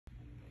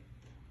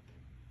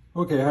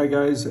Okay, hi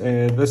guys,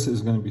 this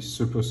is going to be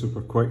super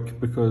quick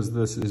because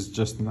this is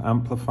just an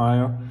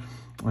amplifier.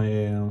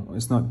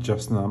 It's not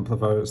just an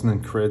amplifier, it's an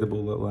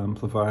incredible little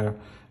amplifier.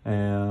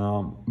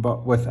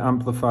 But with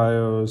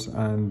amplifiers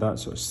and that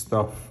sort of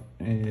stuff,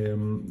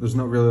 there's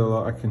not really a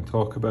lot I can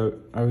talk about.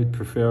 I would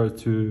prefer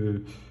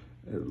to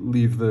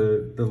leave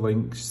the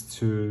links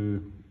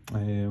to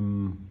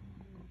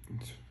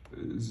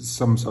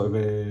some sort of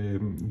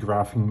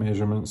graphing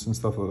measurements and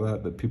stuff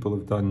like that people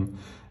have done.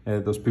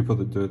 There's people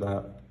that do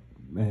that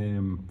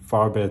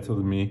far better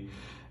than me,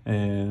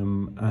 you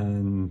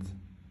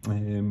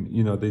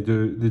know, they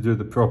do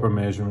the proper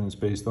measurements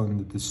based on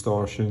the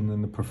distortion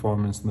and the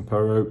performance and the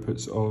power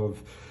outputs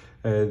of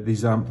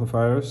these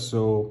amplifiers.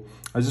 So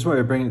I just want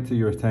to bring it to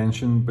your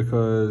attention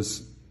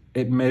because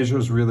it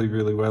measures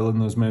really well in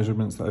those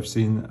measurements that I've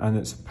seen, and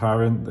it's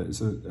apparent that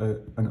it's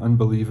an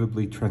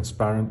unbelievably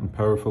transparent and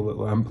powerful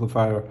little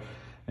amplifier,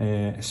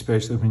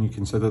 especially when you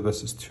consider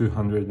this is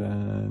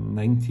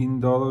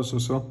 $219 or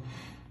so.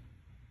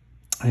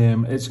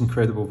 It's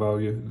incredible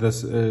value.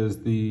 This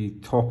is the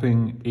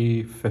Topping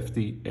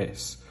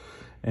A50s.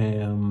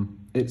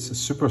 It's a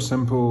super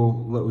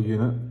simple little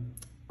unit.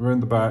 Around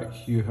the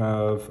back you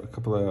have a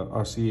couple of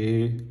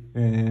RCA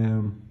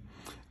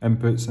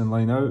inputs and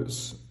line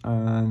outs,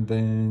 and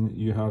then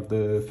you have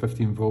the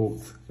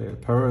 15-volt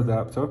power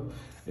adapter.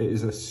 It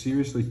is a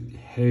seriously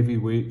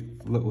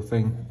heavyweight little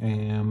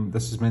thing.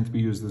 This is meant to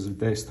be used as a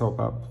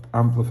desktop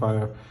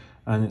amplifier,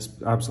 and it's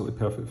absolutely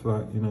perfect for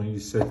that. You know, you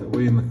set it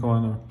away in the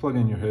corner, plug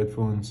in your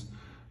headphones,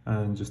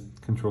 and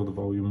just control the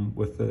volume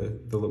with the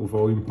little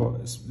volume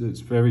pot. It's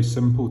very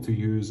simple to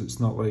use. It's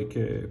not like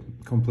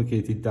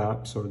complicated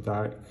DAPs or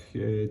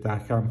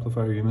DAC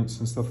amplifier units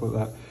and stuff like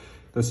that.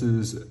 This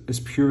is as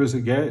pure as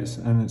it gets,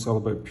 and it's all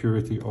about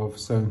purity of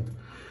sound.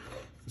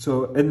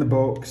 So in the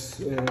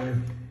box,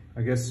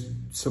 I guess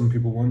some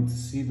people want to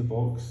see the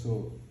box,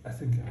 so I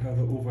think I have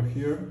it over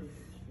here.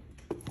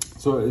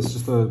 So it's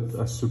just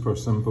a super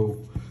simple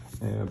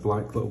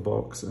black little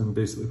box, and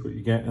basically what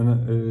you get in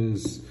it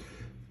is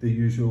the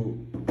usual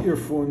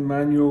earphone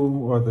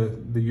manual, or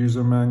the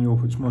user manual,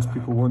 which most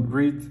people won't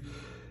read,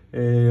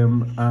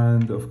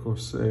 and of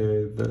course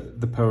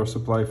the power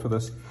supply for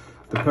this.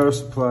 The power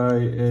supply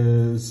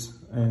is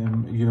a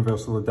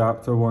universal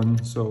adapter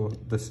one, so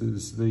this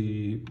is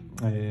the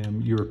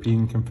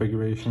European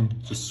configuration,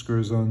 just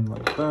screws on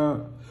like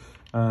that,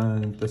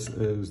 and this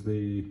is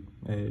the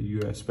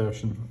US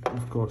version,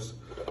 of course.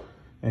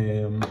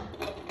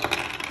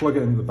 Plug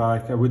it in the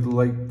back. I would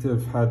like to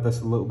have had this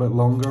a little bit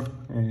longer,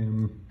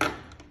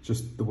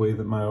 just the way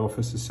that my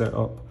office is set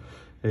up.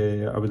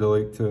 I would have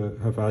liked to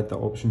have had the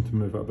option to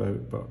move it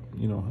about, but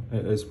you know,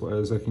 it is what it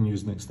is. I can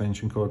use an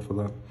extension cord for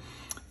that.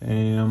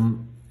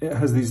 It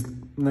has these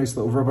nice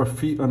little rubber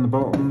feet on the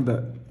bottom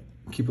that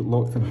keep it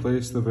locked in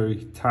place. They're very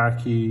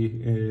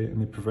tacky, and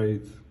they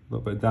provide a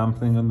little bit of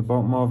dampening on the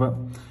bottom of it.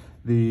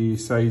 The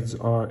sides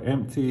are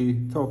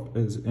empty, top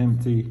is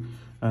empty,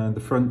 and the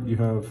front you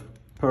have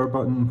power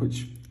button,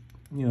 which,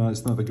 you know,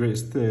 it's not the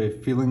greatest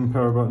feeling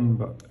power button,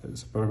 but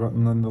it's a power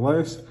button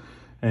nonetheless.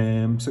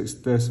 6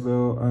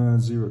 decibel and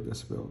 0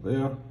 decibel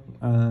there,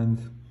 and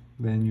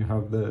then you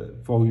have the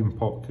volume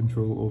pot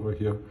control over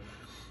here.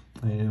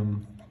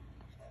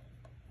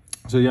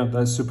 So yeah,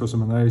 that's super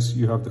nice.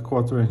 You have the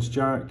 1/4-inch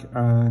jack,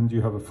 and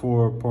you have a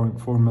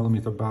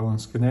 4.4mm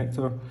balance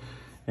connector.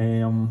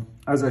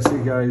 As I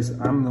say guys,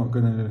 I'm not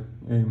going to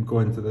go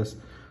into this.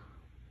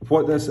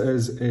 What this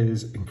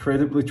is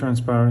incredibly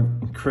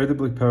transparent,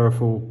 incredibly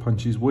powerful,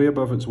 punches way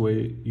above its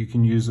weight. You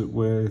can use it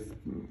with,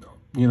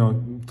 you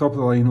know, top of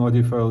the line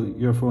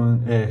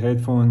audiophile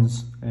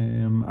headphones.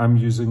 I'm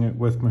using it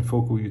with my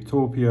Focal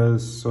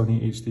Utopias,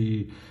 Sony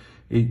HD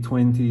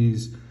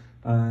 820s,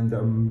 and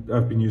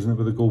I've been using it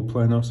with the gold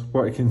planers.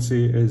 What I can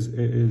say is it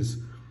is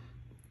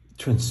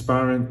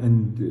transparent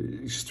and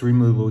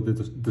extremely low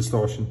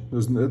distortion.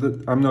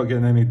 I'm not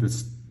getting any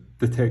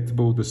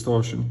detectable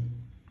distortion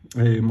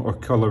or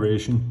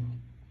coloration,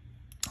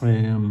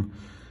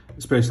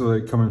 especially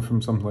like coming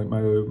from something like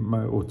my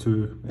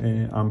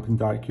O2 amp and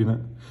DAC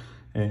unit.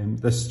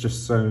 This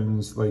just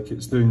sounds like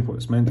it's doing what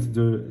it's meant to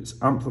do. It's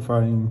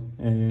amplifying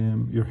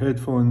your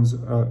headphones,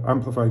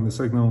 amplifying the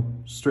signal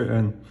straight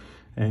in.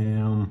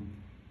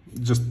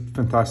 Just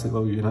fantastic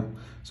little unit.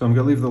 So I'm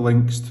going to leave the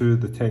links to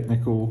the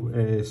technical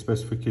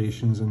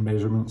specifications and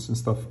measurements and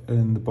stuff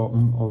in the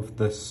bottom of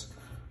this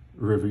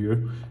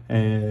review,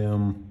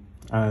 and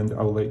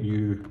I'll let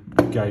you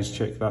guys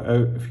check that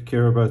out if you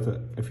care about it.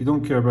 If you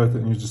don't care about it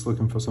and you're just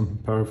looking for something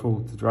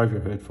powerful to drive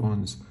your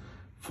headphones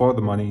for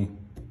the money,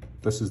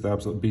 this is the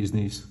absolute bee's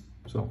knees.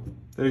 So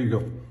there you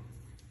go.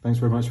 Thanks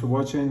very much for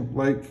watching.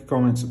 Like,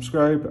 comment,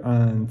 subscribe,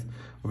 and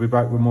I'll be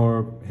back with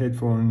more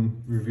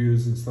headphone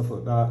reviews and stuff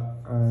like that.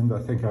 And I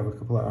think I have a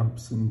couple of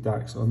amps and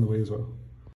DACs on the way as well.